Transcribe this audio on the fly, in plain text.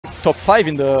top 5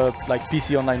 in the like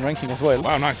PC online ranking as well.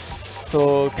 Wow, nice.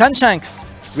 So can Shanks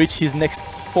reach his next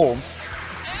form?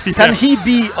 Yeah. Can he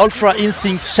be Ultra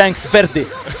Instinct Shanks Verde?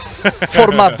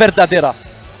 Forma verdadera.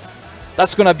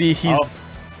 That's gonna be his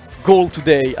goal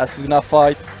today, as he's gonna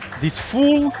fight this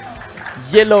full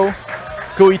yellow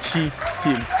Goichi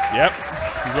team. Yep,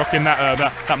 he's rocking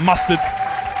that mustard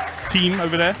team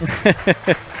over there.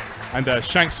 And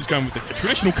Shanks just going with the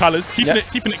traditional colours, keeping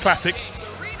it classic.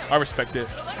 I respect it.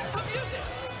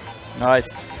 All right,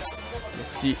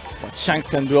 let's see what Shanks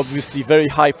can do. Obviously, very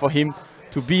high for him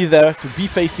to be there, to be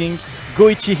facing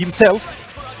Goichi himself.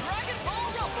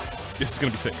 This is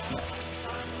going to be sick.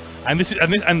 And this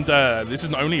is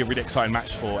not only a really exciting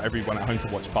match for everyone at home to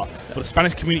watch, but for the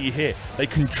Spanish community here, they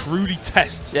can truly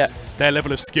test their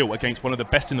level of skill against one of the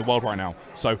best in the world right now.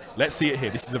 So let's see it here.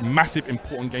 This is a massive,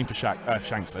 important game for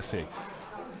Shanks. Let's see.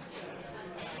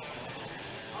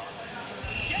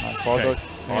 Bardock,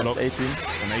 Bardock, 18.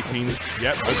 And 18,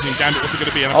 yep, opening gambit, what's it going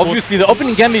to be? And obviously, the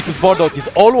opening gambit with Bardock is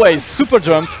always super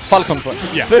jumped, Falcon Punch.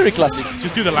 Yeah. Very classic.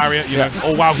 Just do the lariat, you know.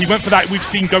 Oh, wow, he went for that. We've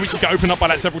seen Goichi get opened up by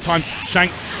that several times.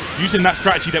 Shanks using that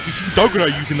strategy that we've seen Dogoro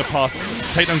use in the past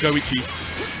to take down Goichi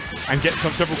and get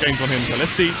several games on him. So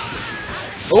let's see.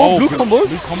 Oh, blue combos?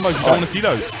 Blue combos, you don't want to see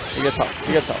those. He gets up,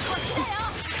 he gets up.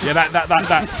 Yeah,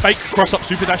 that fake cross-up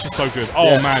super dash is so good.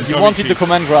 Oh, man. He wanted the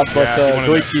command grab, but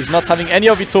Goichi is not having any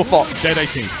of it so far. Dead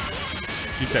 18.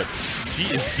 She's dead. She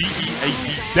is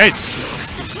D-E-A-D dead.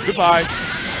 Goodbye.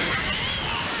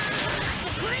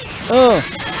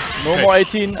 No more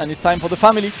 18, and it's time for the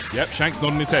family. Yep, Shanks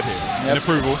nodding his head here in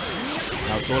approval.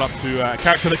 Now it's all up to a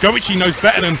character that Goichi knows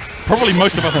better than probably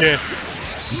most of us here.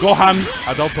 Gohan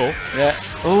Adulto. Yeah.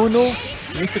 Oh no.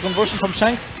 Missed the conversion from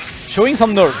Shanks. Showing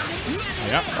some nerves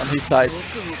on his side.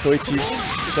 Goichi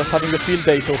just having a field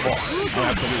day so far. Oh,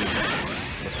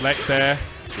 absolutely. Reflect there.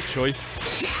 Good choice.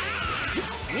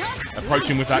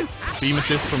 Approaching with that beam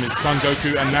assist from his son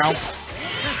Goku, and now...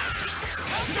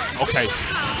 Okay.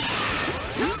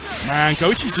 Man,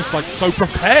 Goichi's just like so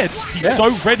prepared. He's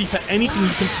so ready for anything you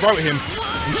can throw at him.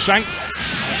 And Shanks,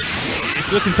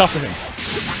 it's looking tough for him.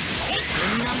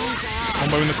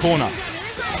 Combo in the corner.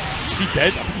 Is he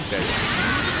dead? I think he's dead.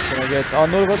 Can I get... Oh,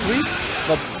 no, level 3?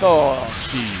 But, oh.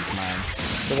 Jeez, man.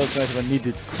 That was not even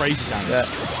needed. Crazy damage. Yeah,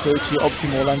 Goichi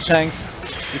optimal, and Shanks,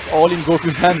 it's all in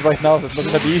Goku's hands right now. That's not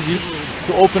going to be easy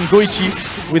to open Goichi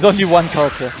with only one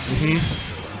character.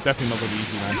 Definitely not going to be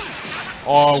easy, man.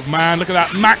 Oh, man, look at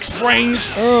that. Max range,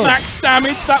 max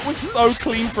damage. That was so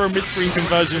clean for a mid-screen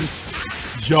conversion.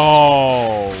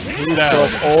 Yo, he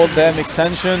got all them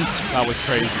extensions. That was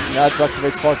crazy. He had to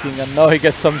activate sparking, and now he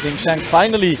gets something. Shanks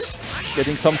finally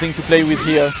getting something to play with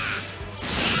here.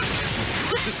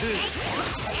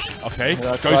 Okay,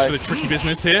 goes for the tricky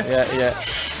business here. Yeah.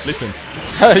 Listen,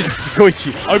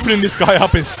 Goichi. Opening this guy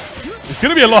up is going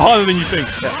to be a lot harder than you think.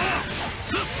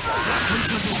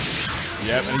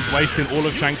 Yep, and he's wasting all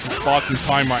of Shanks' sparking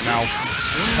time right now.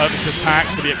 Perfect attack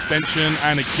for the extension,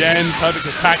 and again, perfect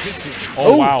attack.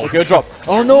 Oh, wow. Okay, a drop.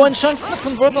 Oh no, and Shanks not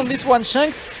convert on this one.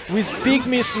 Shanks with big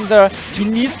miss in there. He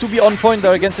needs to be on point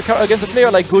there against a player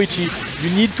like Goichi. You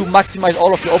need to maximize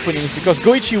all of your openings, because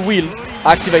Goichi will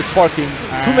activate sparking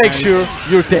to make sure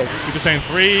you're dead. Super Saiyan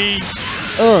 3.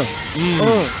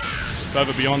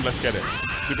 Further beyond, let's get it.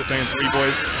 Super Saiyan 3,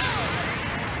 boys.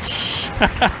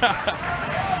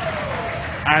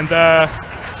 And,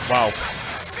 wow.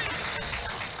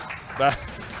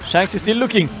 Shanks is still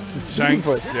looking.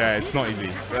 Shanks, yeah, it's not easy.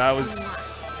 That was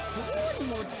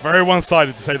very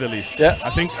one-sided, to say the least. Yeah. I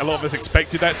think a lot of us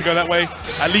expected that to go that way.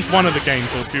 At least one of the games,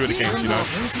 or a few of the games, you know.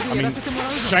 I mean,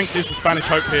 Shanks is the Spanish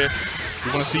hope here.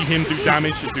 We want to see him do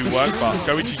damage and do work, but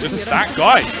Goichi just that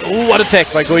guy. Oh, what a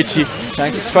tech by Goichi.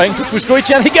 Shanks is trying to push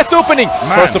Goichi, and he gets the opening.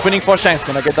 Man. First opening for Shanks.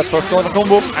 Gonna get that first corner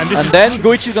combo. And then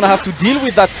Goichi is gonna have to deal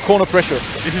with that corner pressure.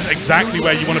 This is exactly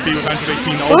where you want to be with Android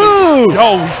 18. Oh,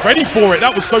 yo, he's ready for it.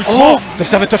 That was so smart. Oh, does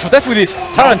he have a touch of death with this?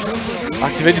 Tarrant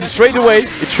activated it straight away.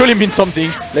 It surely means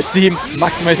something. Let's see him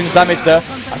maximizing the damage there.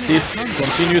 Assist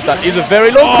continues. That is a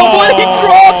very low combo, and he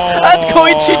drops. And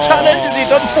Goichi challenges it.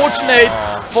 Unfortunate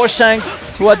for Shanks,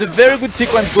 who had a very good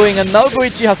sequence going, and now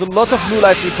Goichi has a lot of blue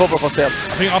life to recover for CEL.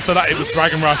 I think after that it was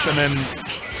Dragon Rush and then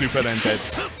Super, then dead.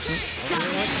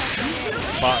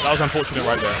 But that was unfortunate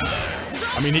right there.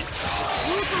 I mean,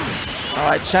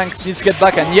 Alright, Shanks needs to get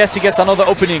back, and yes, he gets another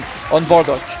opening on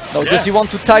Bardock. Now, does he want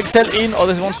to tag CEL in, or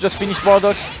does he want to just finish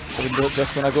Bardock? So we're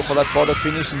just gonna go for that Bardock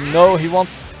finish. No, he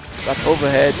wants that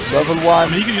overhead, level 1. I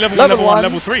mean, he can do level 1,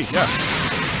 level 3, yeah.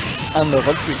 And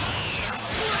level 3.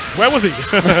 Where was he?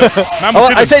 Man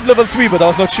was I said level 3, but I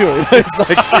was not sure. It's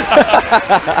like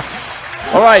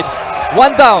Alright,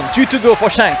 One down, 2 to go for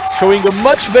Shanks, showing a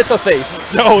much better face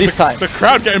this time. The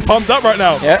crowd getting pumped up right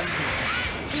now. Yeah.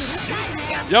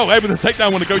 Yo, able to take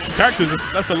down one of the go-to characters.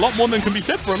 That's a lot more than can be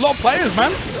said for a lot of players,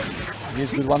 man.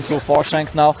 Here's a good one so far.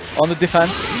 Shanks now on the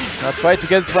defense. Now try to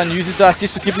get this one, uses the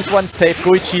assist to keep this one safe.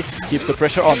 Goichi keeps the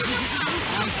pressure on.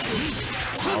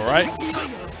 All right.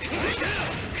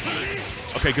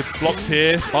 Okay, good blocks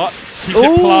here, but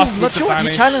plus not sure what he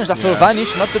challenged after a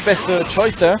vanish. Not the best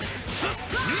choice there.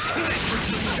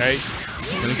 Okay,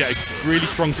 gonna get a really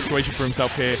strong situation for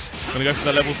himself here. Gonna go for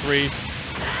the level 3.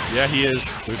 Yeah, he is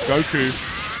with Goku,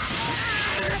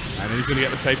 and then he's gonna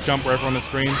get the safe jump wherever on the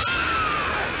screen.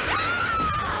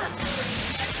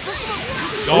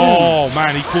 Oh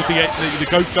man, he caught the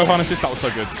Gohan assist. That was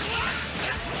so good.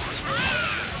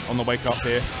 On the wake up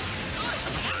here.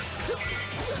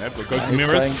 Yep, we'll go for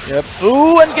mirrors. Yep.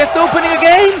 Ooh, and gets the opening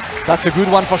again. That's a good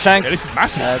one for Shanks. Yeah, this is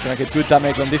massive. Gonna get good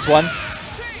damage on this one.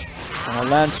 Gonna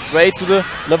land straight to the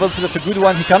level 2. That's a good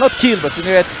one. He cannot kill, but he's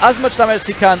gonna get as much damage as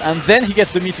he can, and then he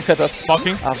gets the meaty setup.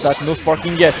 Sparking. After that, no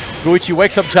sparking yet. Goichi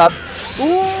wakes up jab.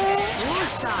 Ooh.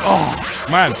 Oh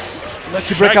man.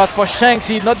 Lucky breakout for Shanks.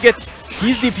 He did not get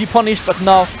his DP punished, but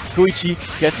now Goichi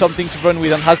gets something to run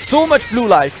with and has so much blue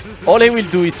life. All he will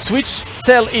do is switch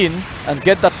CEL in and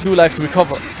get that blue life to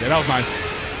recover. Yeah, that was nice.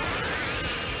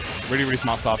 Really, really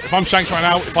smart stuff. If I'm Shanks right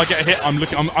now, if I get a hit,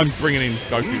 I'm bringing in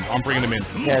Goku. I'm bringing him in.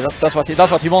 Yeah, that's what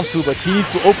he wants to, but he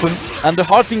needs to open. And the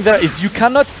hard thing there is you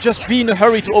cannot just be in a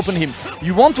hurry to open him.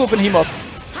 You want to open him up.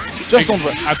 Just don't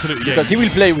rush. Absolutely, yeah. Because he will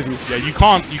play with you. Yeah, you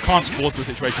can't force the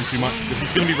situation too much because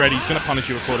he's going to be ready. He's going to punish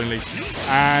you accordingly.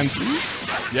 And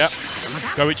yep,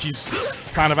 Goichi's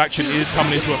plan of action is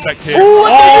coming into effect here. Ooh,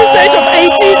 and the usage of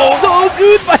 18, so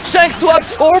good by Shanks to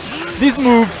absorb these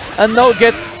moves and now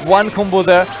get one combo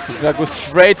there. He's gonna go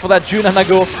straight for that Jun and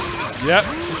A.GO. Yep,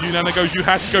 Jun and A.GO,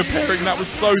 Yuhachiko pairing, that was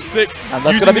so sick. And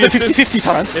that's gonna be the 50-50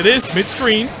 turns. It is,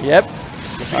 mid-screen. Yep.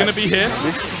 What's he gonna be here?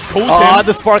 Calls him.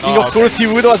 The sparking, of course he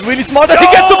would. Was really smart and he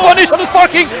gets the punish on the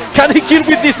sparking. Can he kill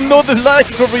with this? No, the life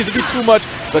recovery is a bit too much,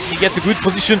 but he gets a good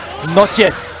position. Not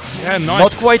yet. Yeah, nice.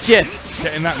 Not quite yet.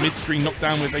 Getting that mid-screen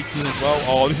knockdown with 18 as well.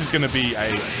 Oh, this is going to be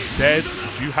a dead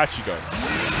Yuhachiko.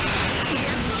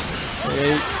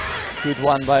 Okay. Good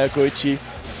one by Goichi.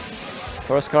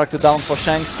 First character down for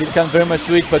Shanks. Still can very much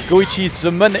do it, but Goichi is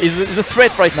a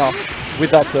threat right now with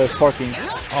that sparking.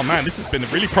 Oh man, this has been a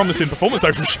really promising performance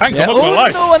though from Shanks. Yeah. I'm not going to lie.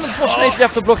 No, and unfortunately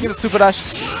after blocking the super dash,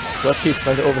 got hit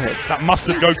by the overhead. That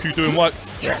Mustard Goku doing work.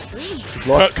 Yeah.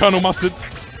 Colonel Mustard.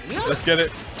 Let's get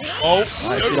it. Oh, it.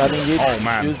 Oh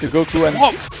man. Use the Goku and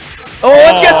box. Oh,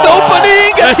 and gets the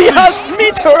opening, and he has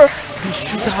meter. He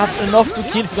should have enough to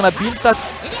kill. He's gonna build that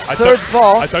third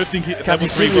bar. I don't think level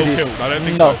 3 will kill. I don't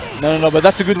think so. So. No, but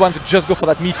that's a good one to just go for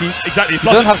that meaty. Exactly. He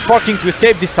doesn't have sparking to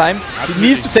escape this time. Absolutely. He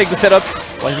needs to take the setup.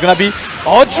 What is gonna be?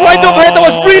 Oh, tried overhead. That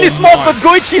was really smart, but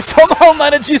Goichi somehow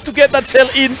manages to get that CEL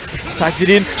in. Tags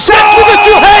it in. Shanks with the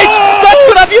 2H! That's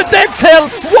gonna be a dead CEL!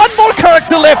 One more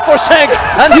character left for Shanks,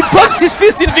 and he bumps his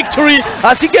fist in victory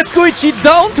as he gets Goichi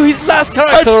down to his last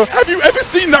character. Have you ever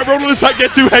seen that roll attack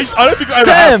get 2H? I don't think I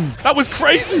ever have. That was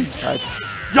crazy. Right.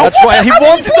 Yo, that's why he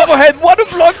wants it overhead. What a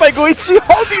block by Goichi.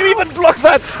 How do you even block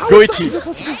that? Goichi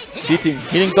sitting,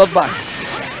 healing dot back.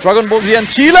 Dragon Ball Z and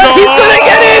Chile. No! He's gonna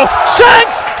get it!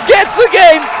 Shanks gets the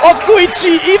game of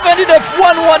Goichi, even in a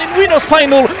 1-1 in winners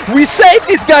final. We said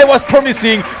this guy was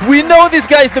promising. We know this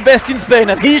guy is the best in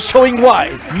Spain, and he's showing why.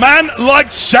 Man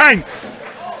like Shanks.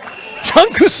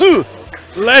 Chankusu.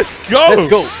 Let's go. Let's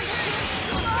go.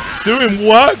 Doing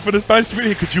work for the Spanish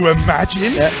community. Could you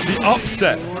imagine the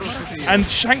upset? And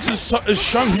Shanks has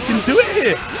shown he can do it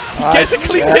here. He gets a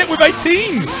clean hit with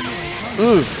 18.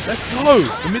 Ooh. Let's go.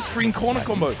 The mid-screen corner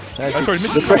combo. Sorry,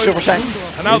 the pressure for Shanks.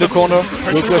 And now in the corner.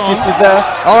 Goku assisted there.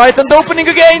 Alright, and the opening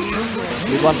again.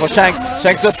 Good one for Shanks.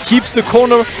 Shanks just keeps the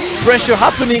corner pressure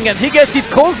happening, and he gets it.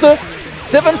 Calls the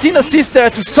 17 assist there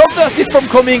to stop the assist from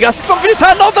coming. Assist from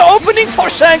Vita. Now the opening for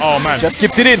Shanks. Oh man. Just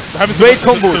keeps it in. Having great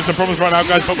combo. Some problems right now,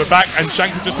 guys, but we're back, and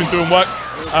Shanks has just been doing work.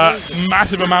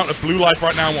 Massive amount of blue life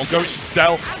right now on Goichi's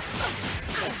CEL.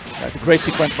 That's a great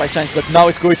sequence by Shanks, but now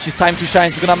it's Goichi's time to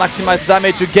shine. He's gonna maximize the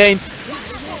damage again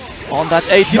on that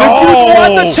 18. No! A good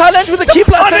one, the challenge with the key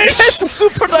blast and gets the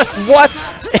super dash. What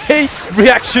a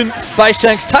reaction by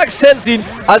Shanks. Tags CELs in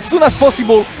as soon as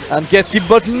possible and gets him,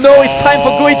 but no, it's time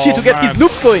for Goichi to get his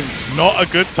loops going. Not a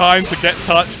good time to get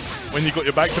touched when you got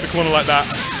your back to the corner like that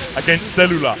against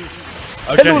Cellular.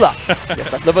 Okay. Cellular.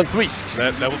 Yes, at level 3.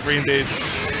 Level 3 indeed.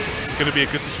 It's going to be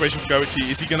a good situation for Goichi.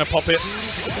 Is he going to pop it?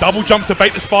 Double jump to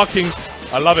bait the sparking.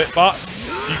 I love it, but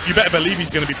you better believe he's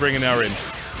going to be bringing her in.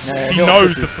 He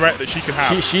knows the threat that she can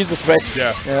have. She's the threat.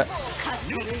 Yeah.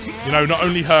 You know, not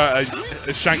only her,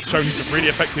 Shanks shown he's a really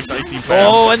effective 18 player.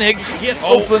 Oh, and Eggs gets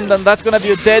opened, and that's gonna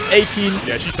be a dead 18.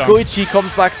 Yeah, she's done. Goichi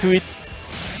comes back to it.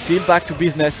 Still back to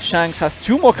business. Shanks has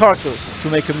 2 more characters to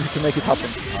make it happen.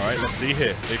 All right, let's see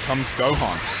here. Here comes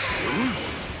Gohan.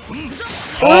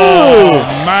 Oh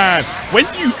man! When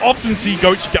do you often see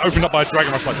Goichi get opened up by a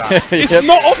Dragon Rush like that? It's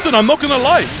not often, I'm not gonna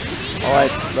lie.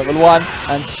 Alright, level 1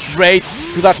 and straight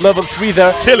to that level 3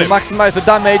 there. Kill him. To maximize the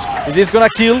damage. It is gonna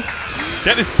kill.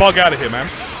 Get this bug out of here, man.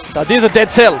 That is a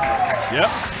dead cell. Yep.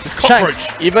 This cockroach.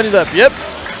 Shanks, even it up. Yep.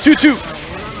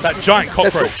 2-2. That giant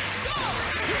cockroach.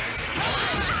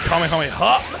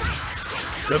 Kamehameha.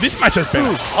 Yo, this match has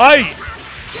been hype.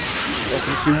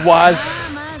 Definitely was.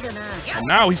 And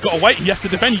now he's got to wait. He has to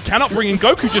defend. He cannot bring in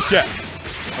Goku just yet.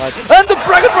 Right. And the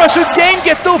Dragon Rush again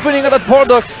gets the opening at that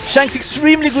Bardock. Shanks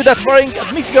extremely good at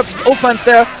mixing up his offense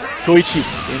there. Goichi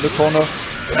in the corner.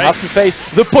 Okay. Have to face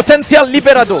the potential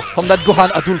Liberado from that Gohan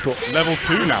Adulto. Level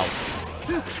 2 now.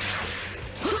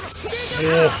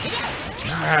 Oh,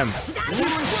 man.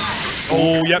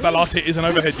 Oh, yeah, that last hit is an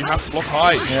overhead. You have to block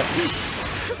high. Yeah.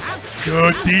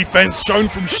 Good defense shown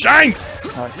from Shanks.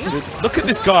 Look at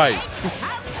this guy.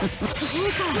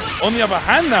 On the other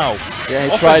hand now. Yeah,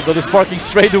 he tried, but the sparking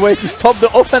straight away to stop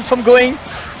the offense from going.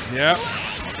 Yeah.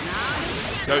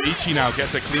 Goichi now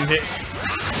gets a clean hit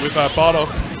with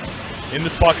Bardock in the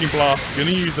sparking blast.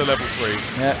 Gonna use the level 3.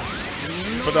 Yeah.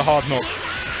 For the hard knock.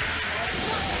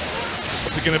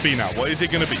 What's it gonna be now? What is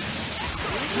it gonna be?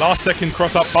 Last second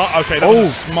cross up, but okay, that was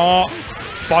a smart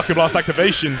sparking blast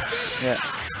activation. Yeah.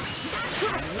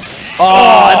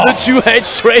 Oh, and the 2H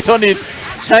straight on it.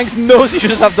 Shanks knows he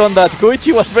shouldn't have done that.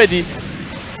 Goichi was ready.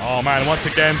 Oh man, once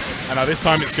again. And now this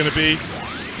time it's going to be...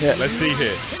 Yeah. Let's see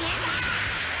here.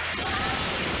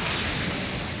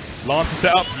 Lancer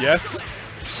setup, yes.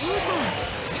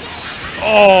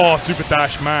 Oh, super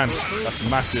dash, man. That's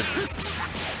massive.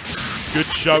 Good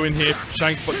show in here from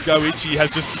Shanks, but Goichi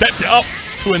has just stepped it up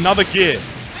to another gear.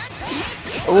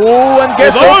 Oh, and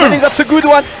gets the opening. That's a good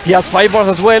one. He has 5 bars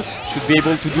as well. Should be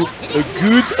able to do a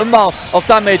good amount of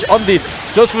damage on this.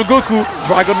 Search for Goku.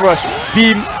 Dragon Rush.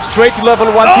 Beam straight to level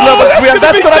 1 to level 3. And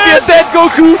that's going to be a dead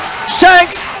Goku.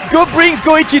 Shanks brings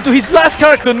Goichi to his last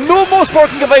character. No more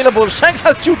sparking available. Shanks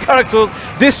has 2 characters.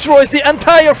 Destroys the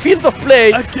entire field of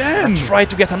play. Again. And try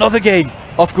to get another game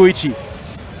of Goichi.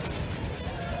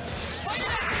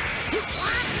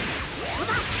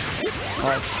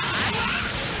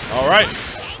 All right.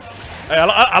 Hey,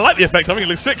 I like the effect. I think it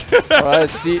looks sick. Alright,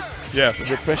 see. Yeah.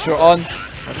 The pressure on.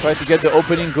 I try to get the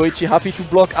opening. Goichi happy to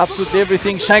block absolutely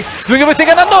everything. Shanks doing everything.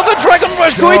 And another Dragon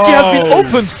Rush. Goichi has been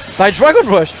opened by Dragon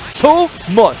Rush so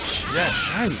much. Yeah,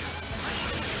 Shanks.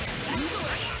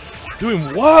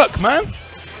 Doing work, man.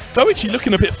 Goichi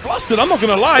looking a bit flustered. I'm not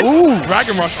going to lie. Ooh.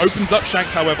 Dragon Rush opens up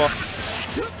Shanks, however.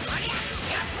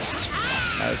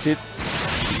 That's it.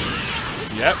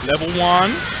 Yep, level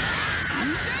 1.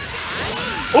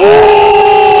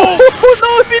 Oh!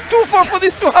 No, a bit too far for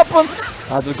this to happen.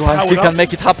 A.GO Gohan still can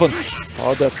make it happen.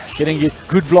 Getting it.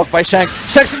 Good block by Shanks.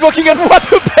 Shanks is blocking, and what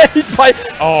a bait by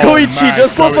Goichi. Man,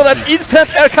 just goes for that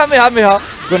instant air Kamehameha.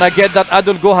 Gonna get that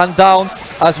A.GO Gohan down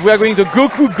as we are going to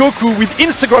Goku with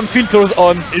Instagram filters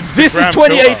on. This is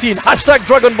 2018. Hashtag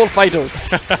Dragon Ball Fighters.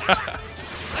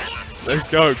 Let's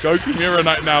go. Goku Mirror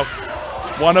Night now.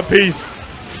 1 apiece.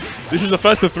 This is the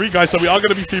first of 3, guys, so we are going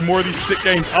to be seeing more of these sick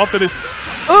games after this.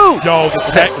 Ooh! Yo, the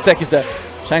tech. The tech is there.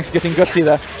 Shanks getting gutsy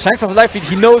there. Shanks has a life lead.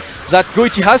 He knows that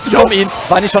Goichi has to come in.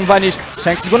 Vanish on vanish.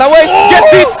 Shanks is gonna wait.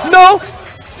 Gets it! No!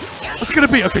 What's it gonna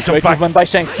be? Okay, jump Great back. movement by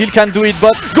Shanks. Still can do it,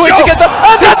 but Goichi gets that.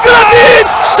 And that's gonna be it!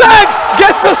 Shanks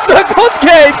gets the second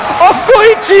game of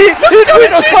Goichi in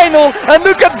Winners Final. And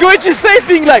look at Goichi's face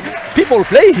being like, people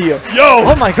play here. Yo!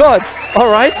 Oh my god.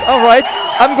 Alright, alright.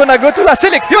 I'm gonna go to la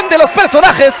selección de los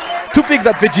personajes to pick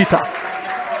that Vegeta.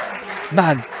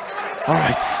 Man.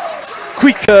 Alright.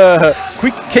 Quick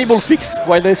cable fix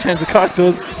while they change the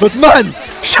characters. But man,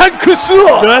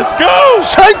 Shankusur! Let's go!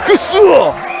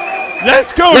 Shankusur!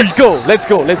 Let's go! Let's go, let's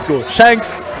go, let's go.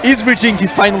 Shanks is reaching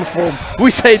his final form. We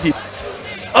said it.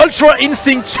 Ultra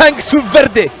Instinct Shanks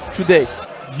Verde today.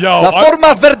 Yo, La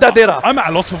forma verdadera. I'm at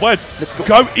a loss of words. Let's go.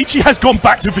 Goichi has gone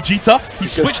back to Vegeta. He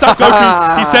switched out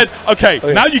Goku. He said, okay,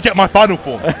 now you get my final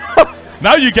form.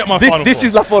 Now you get my final form. This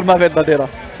is La forma verdadera.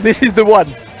 This is the one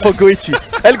for Goichi.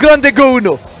 El Grande Go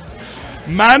Uno.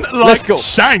 Man like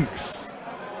Shanks.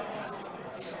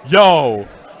 Yo.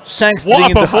 Shanks,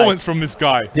 what a performance from this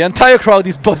guy. The entire crowd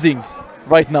is buzzing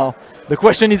right now. The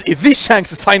question is this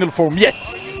Shanks' final form yet?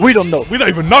 We don't know. We don't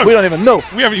even know. We don't even know.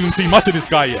 We haven't even seen much of this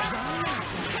guy yet.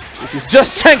 This is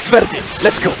just Shanks Verde.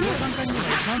 Let's go.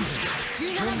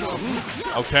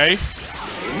 Okay.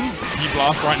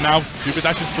 blast right now. Super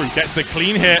dashes through, gets the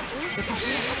clean hit.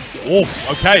 Oh,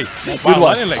 okay. Good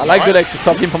one. I like the legs to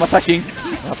stop him from attacking.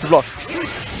 I have to block.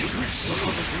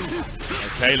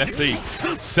 Okay, let's see.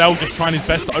 CEL just trying his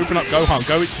best to open up Gohan.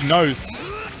 Goichi knows.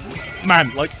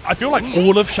 Man, like, I feel like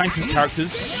all of Shanks'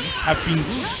 characters have been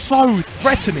so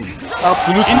threatening.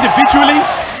 Absolutely. Individually,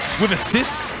 with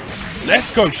assists.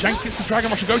 Let's go. Shanks gets the Dragon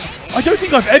Rush of Goichi. I don't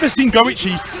think I've ever seen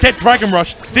Goichi get Dragon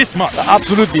Rushed this much.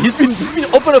 Absolutely. He's been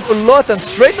open up a lot, and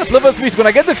straight at level 3 he's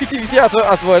gonna get the 50-50 as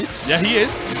well. Yeah, he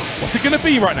is. What's it gonna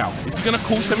be right now? Is he gonna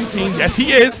call 17? Yes,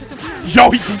 he is.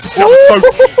 Yo, that was so...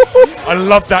 I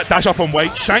love that dash up on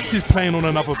weight. Shanks is playing on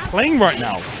another plane right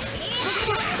now.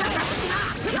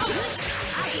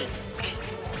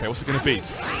 Okay, what's it gonna be?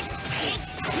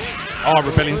 Oh,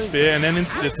 Rebellion Spear, and then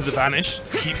into the vanish.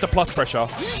 Keeps the plus pressure.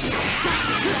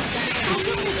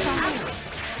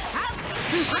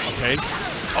 Okay.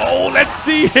 Oh, let's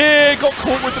see here. Got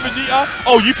caught with the Vegeta.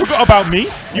 Oh, you forgot about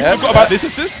me? You forgot about this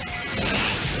assist?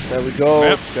 There we go.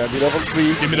 Yep. It's gonna be level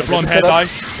 3. Give me the blonde hair dye.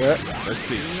 Yeah. Let's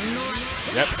see.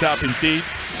 Yep, set up indeed.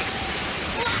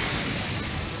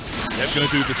 Yep, gonna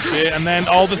do the spear, and then,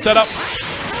 oh, the setup.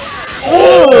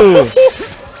 Oh!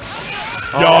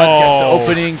 Yo! Gets the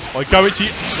opening. Oh, Goichi,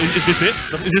 is this it?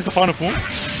 Is this the final form?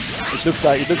 It looks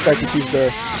like it is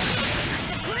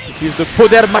the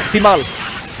poder maximal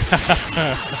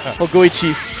for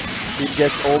Goichi. He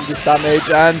gets all this damage,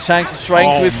 and Shanks is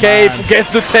trying to escape. Man. Gets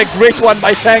the tech, great one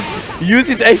by Shanks.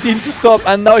 Uses 18 to stop,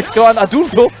 and now it's gone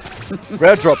Adulto.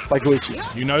 Rare drop by Goichi.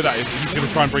 You know that he's going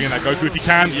to try and bring in that Goku if he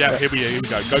can. Yeah, here we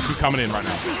go. Goku coming in right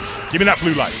now. Give me that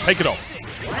blue light. Take it off.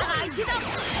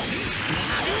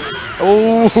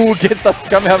 Oh, gets that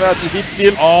Kamehameha to hit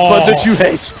still, but the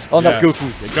 2H on that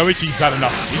Goku. Yeah, Goichi's had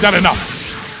enough. He's had enough.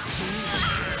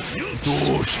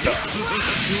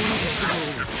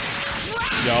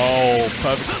 Yo,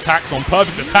 perfect attacks on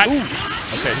perfect attacks. Ooh.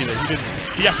 Okay,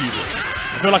 he has to use it.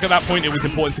 I feel like at that point it was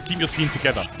important to keep your team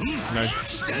together. You know?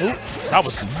 Ooh, that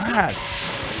was mad.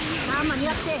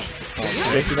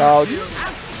 Getting out.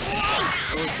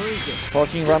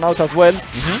 Parking run out as well.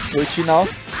 Goichi now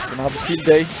gonna have a field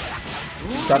day.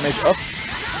 Damage up.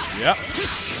 Yeah.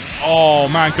 Oh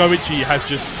man, Goichi has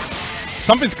just...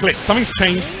 Something's clicked. Something's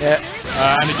changed. Yeah.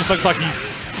 And it just looks like he's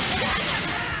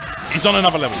on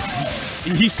another level.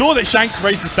 He saw that Shanks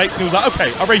raised the stakes and he was like,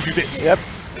 okay, I'll raise you this. Yep.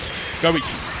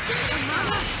 Goichi.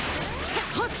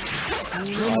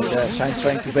 Yeah, Shanks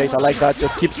trying to bait. I like that.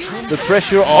 Just keeps the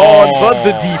pressure on, but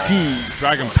the DP.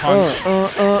 Dragon punch.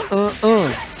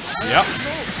 Yep.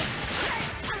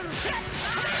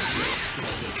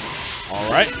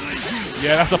 Alright.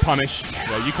 Yeah, that's a punish.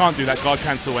 Yeah, you can't do that guard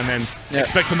cancel and then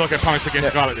expect to not get punished against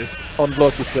a guy like this. On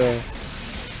block is...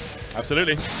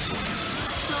 Absolutely.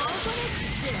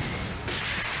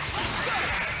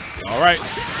 Alright.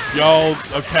 Yo,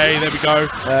 okay, there we go.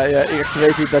 Yeah, he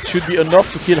activated. That should be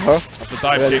enough to kill her. After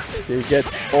dive kick. He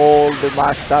gets all the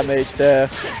max damage there.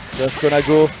 Just gonna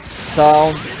go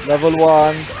down. Level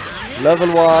 1,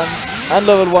 and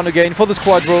level 1 again for the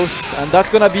squad roast. And that's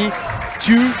gonna be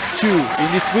 2-2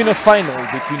 in this winners final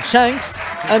between Shanks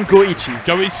and Goichi.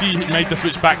 Goichi made the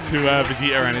switch back to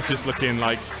Vegeta, and it's just looking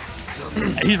like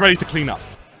he's ready to clean up.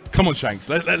 Come on, Shanks.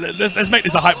 Let's make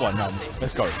this a hype one, man.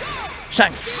 Let's go.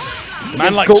 Shanks.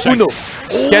 Man like Shanks. Uno.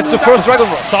 Gets the first Dragon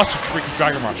Rush. Such a tricky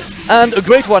Dragon Rush. And a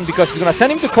great one because he's gonna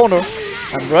send him to corner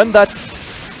and run that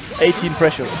 18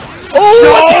 pressure.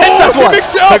 Oh, gets that one!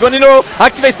 Second in a row,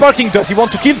 activates parking. Does he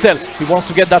want to kill CEL? He wants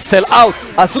to get that CEL out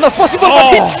as soon as possible,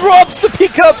 but he drops the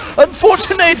pickup.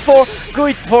 Unfortunate for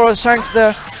Shanks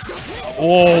there.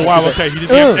 Oh, wow, okay. He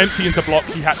didn't empty into block.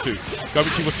 He had to.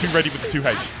 Goichi was too ready with the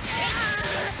 2H.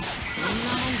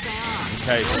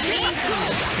 Okay.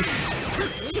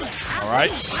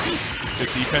 Alright.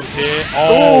 Good defense here.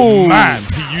 Oh, man.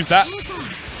 He used that.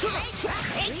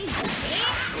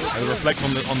 And reflect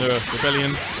on the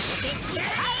rebellion.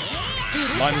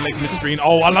 Lightning legs mid-screen.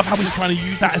 Oh, I love how he's trying to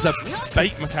use that as a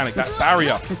bait mechanic, that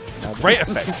barrier. It's a great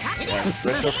effect. Yeah,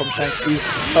 pressure from Shanks is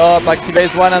up,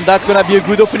 activate one, and that's gonna be a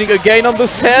good opening again on the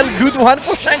CEL. Good one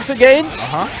for Shanks again.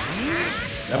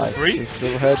 Level 3. Go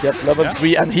ahead, yep, level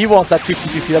 3, and he wants that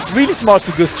 50-50. That's really smart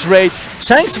to go straight.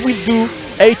 Shanks will do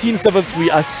 18's level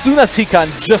 3 as soon as he can,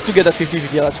 just to get that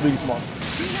 50-50. Yeah, that's really smart.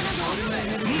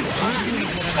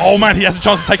 Oh man, he has a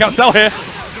chance to take out CEL here.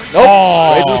 Nope,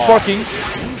 straight to sparking.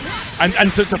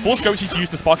 And to force Goichi to use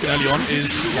the sparking early on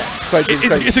is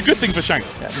it's a good thing for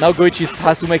Shanks. Yeah, now Goichi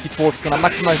has to make it work. He's gonna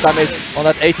maximize damage on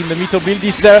that 18. The meter build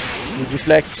is there. Good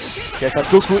reflect. Gets that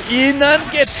Goku in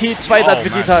and gets hit by that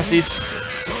Vegeta assist.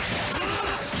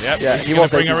 Yep. Yeah, he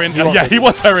wants to bring her in. Yeah, he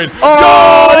wants her in.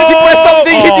 Oh, did he press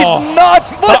something? Oh! He did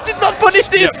not. But did not punish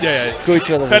this. Yeah.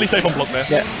 Goichi Fairly safe on block there.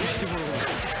 Yeah.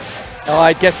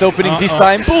 Alright, gets the opening this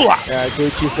time. Yeah,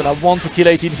 Goichi is gonna want to kill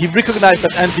 18. He recognized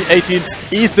that anti-18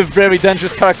 is the very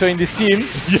dangerous character in this team.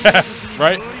 Yeah,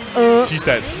 right? She's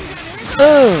dead.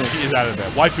 She is out of there.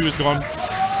 Waifu is gone.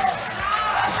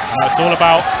 It's all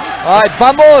about... Alright,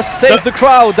 Vamos saves the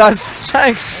crowd as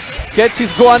Shanks gets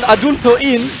his Gohan Adulto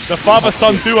in. The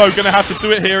father-son duo gonna have to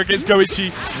do it here against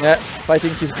Goichi. Yeah,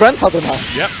 fighting his grandfather now.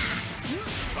 Yep.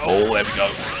 Oh, there we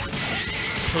go.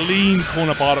 Clean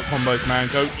corner bardock combos, man.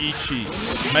 Goichi.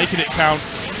 Making it count.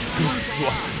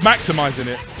 Maximizing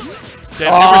it.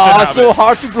 So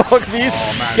hard to block this.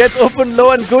 Oh, Gets open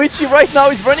low, and Goichi right now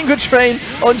is running a train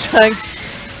on Shanks.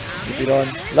 Keep it on.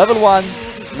 Level 1,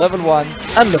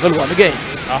 and level 1 again.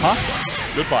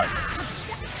 Goodbye.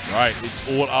 Right, it's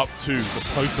all up to the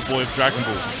poster boy of Dragon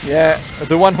Ball. Yeah,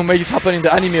 the one who made it happen in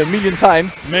the anime a million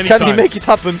times. Can he make it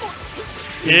happen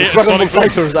in the Dragon Ball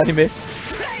Fighters anime?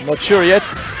 Not sure yet.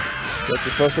 That's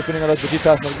the first opening on the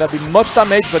Vegeta. It's not gonna be much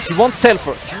damage, but he wants CEL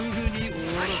first.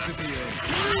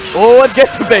 Oh, and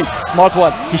gets the bait. Smart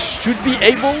one. He should be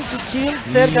able to kill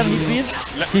CEL. Can he beat?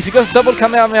 He goes double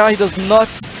Kamehameha. He does not.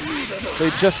 So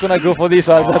he's just gonna go for this.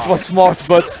 That was smart,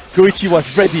 but Goichi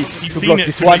was ready to block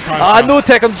this one. No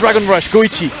tech on Dragon Rush.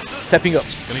 Goichi stepping up.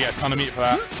 Gonna get a ton of meat for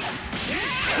that.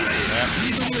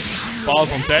 Yeah.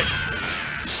 Bars on deck.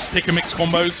 Pick and mix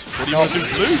combos. What do you want to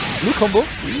do? Blue combo.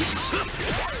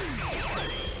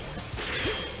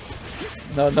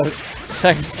 No.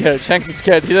 Shanks is scared. Shanks is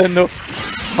scared. He doesn't know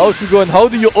how to go, and how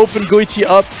do you open Goichi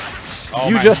up?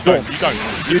 You just don't.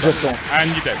 You just don't. And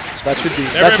you're dead. That should be.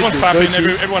 Everyone's clapping.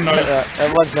 Everyone knows.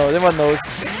 Everyone knows.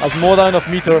 Has more than enough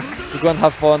meter to go and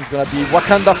have fun. It's gonna be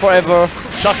Wakanda forever.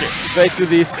 Chuck it. Straight to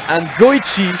this, and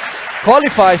Goichi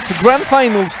qualifies to Grand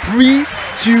Finals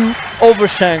 3-2 over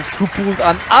Shanks, who pulled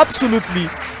an absolutely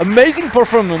amazing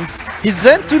performance. He's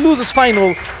meant to lose his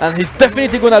final, and he's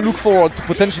definitely gonna look forward to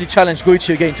potentially challenge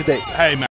Goichi again today. Hey man.